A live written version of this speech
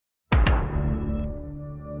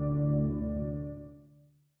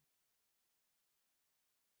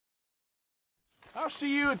I'll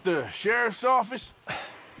see you at the sheriff's office.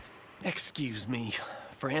 Excuse me,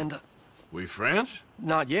 friend. We friends?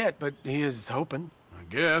 Not yet, but here's hoping. I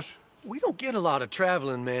guess. We don't get a lot of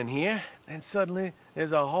traveling men here, and suddenly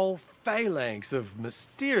there's a whole phalanx of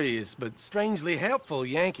mysterious but strangely helpful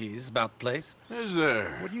Yankees about the place. Is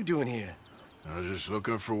there? What are you doing here? I was just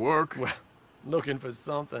looking for work. Well, looking for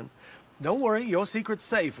something. Don't worry, your secret's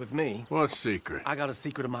safe with me. What secret? I got a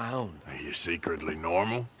secret of my own. Are you secretly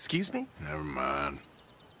normal? Excuse me? Never mind.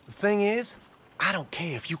 The thing is, I don't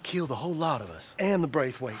care if you kill the whole lot of us, and the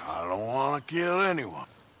Braithwaites. I don't want to kill anyone.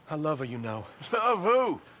 I love her, you know. Love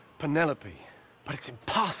who? Penelope. But it's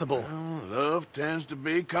impossible. Well, love tends to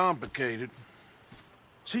be complicated.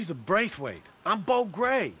 She's a Braithwaite. I'm Bo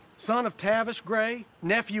Gray, son of Tavish Gray,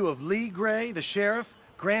 nephew of Lee Gray, the sheriff,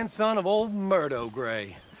 grandson of old Murdo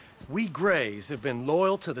Gray. We Grays have been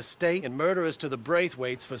loyal to the state and murderers to the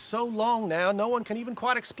Braithwaites for so long now, no one can even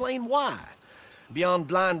quite explain why. Beyond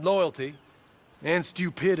blind loyalty and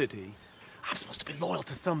stupidity, I'm supposed to be loyal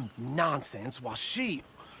to some nonsense while she's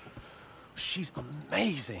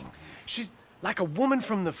amazing. She's like a woman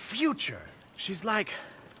from the future. She's like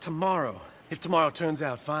tomorrow, if tomorrow turns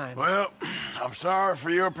out fine. Well, I'm sorry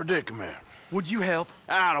for your predicament. Would you help?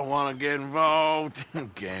 I don't want to get involved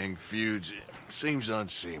in gang feuds. It seems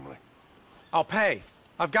unseemly. I'll pay.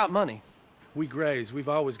 I've got money. We Grays, we've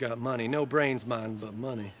always got money. No brains, mind, but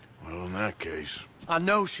money. Well, in that case... I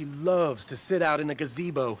know she loves to sit out in the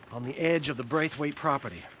gazebo on the edge of the Braithwaite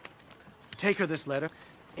property. Take her this letter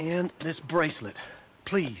and this bracelet,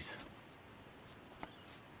 please.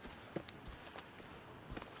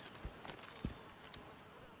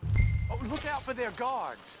 Oh, look out for their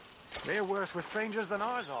guards. They're worse with strangers than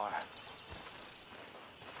ours are.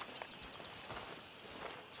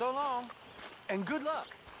 So long, and good luck.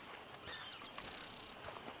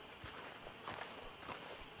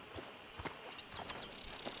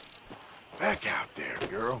 Back out there,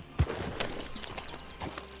 girl.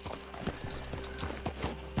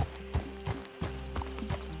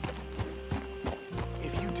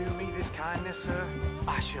 If you do me this kindness, sir,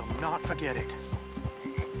 I shall not forget it.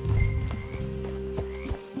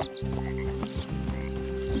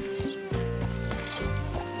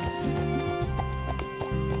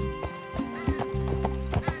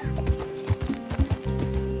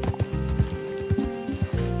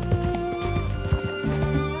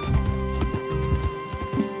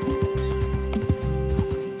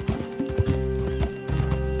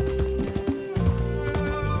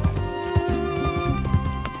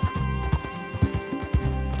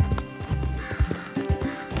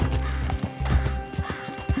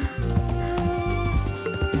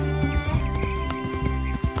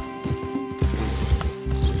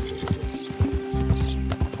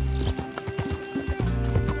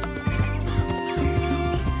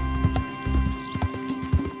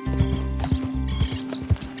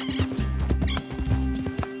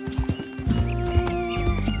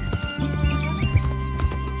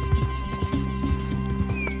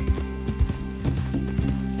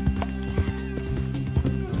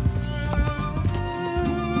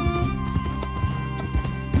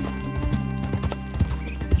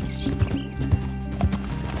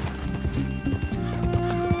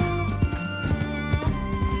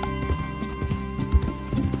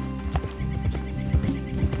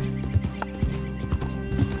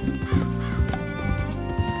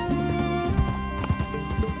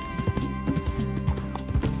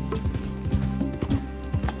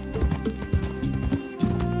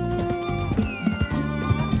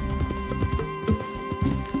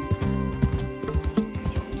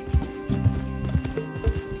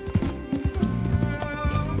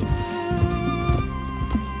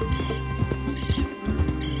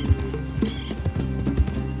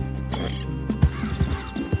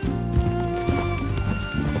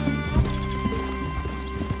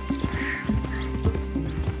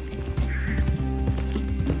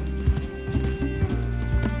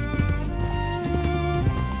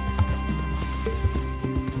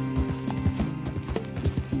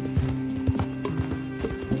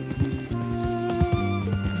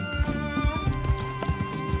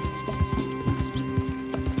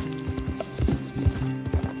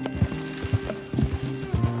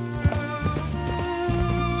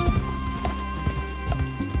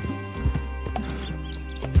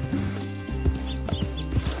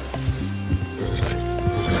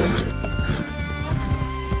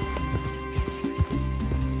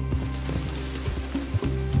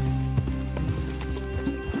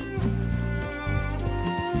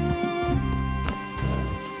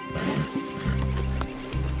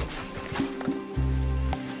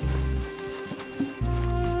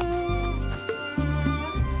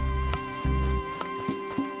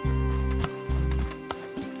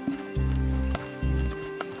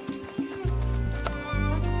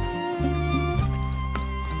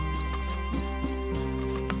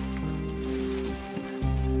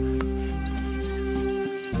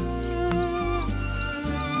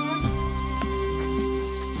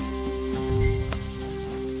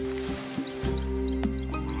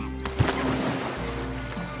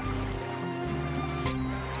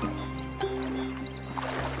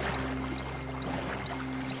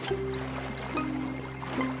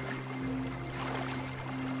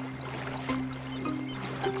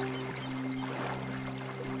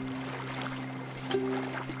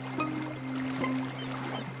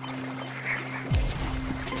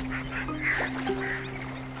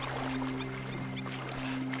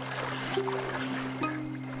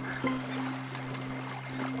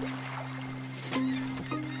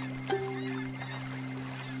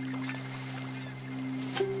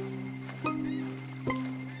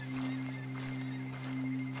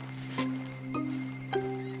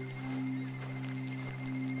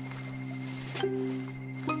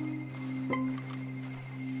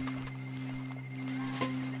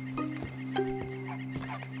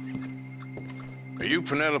 Are you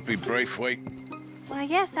Penelope Braithwaite? Well,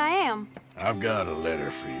 yes, I am. I've got a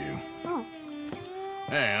letter for you. Oh.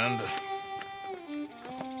 And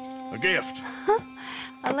a gift.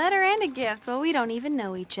 A letter and a gift. Well, we don't even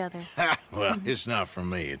know each other. Well, it's not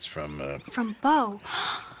from me. It's from, From Beau.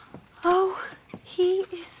 Oh, he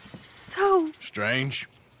is so... Strange?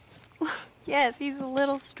 Yes, he's a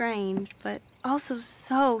little strange, but also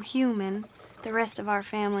so human. The rest of our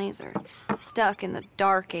families are stuck in the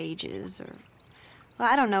Dark Ages, or...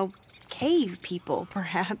 well, I don't know, cave people,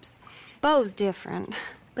 perhaps. Beau's different.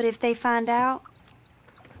 But if they find out,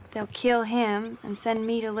 they'll kill him and send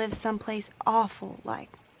me to live someplace awful like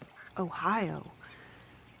Ohio.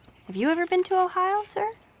 Have you ever been to Ohio,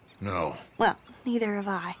 sir? No. Well, neither have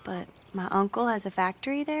I, but my uncle has a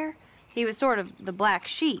factory there. He was sort of the black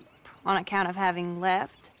sheep on account of having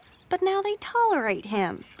left. But now they tolerate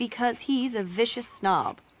him because he's a vicious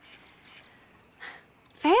snob.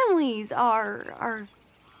 Families are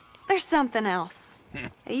there's something else.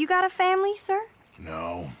 You got a family, sir?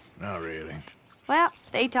 No, not really. Well,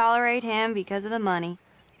 they tolerate him because of the money.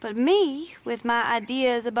 But me, with my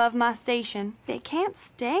ideas above my station, they can't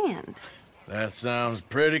stand. That sounds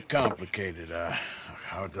pretty complicated. I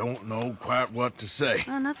don't know quite what to say.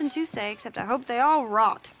 Well, nothing to say, except I hope they all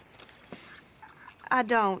rot. I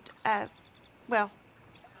don't, well,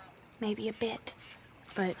 maybe a bit.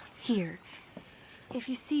 But here, if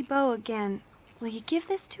you see Beau again, will you give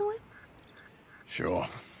this to him? Sure.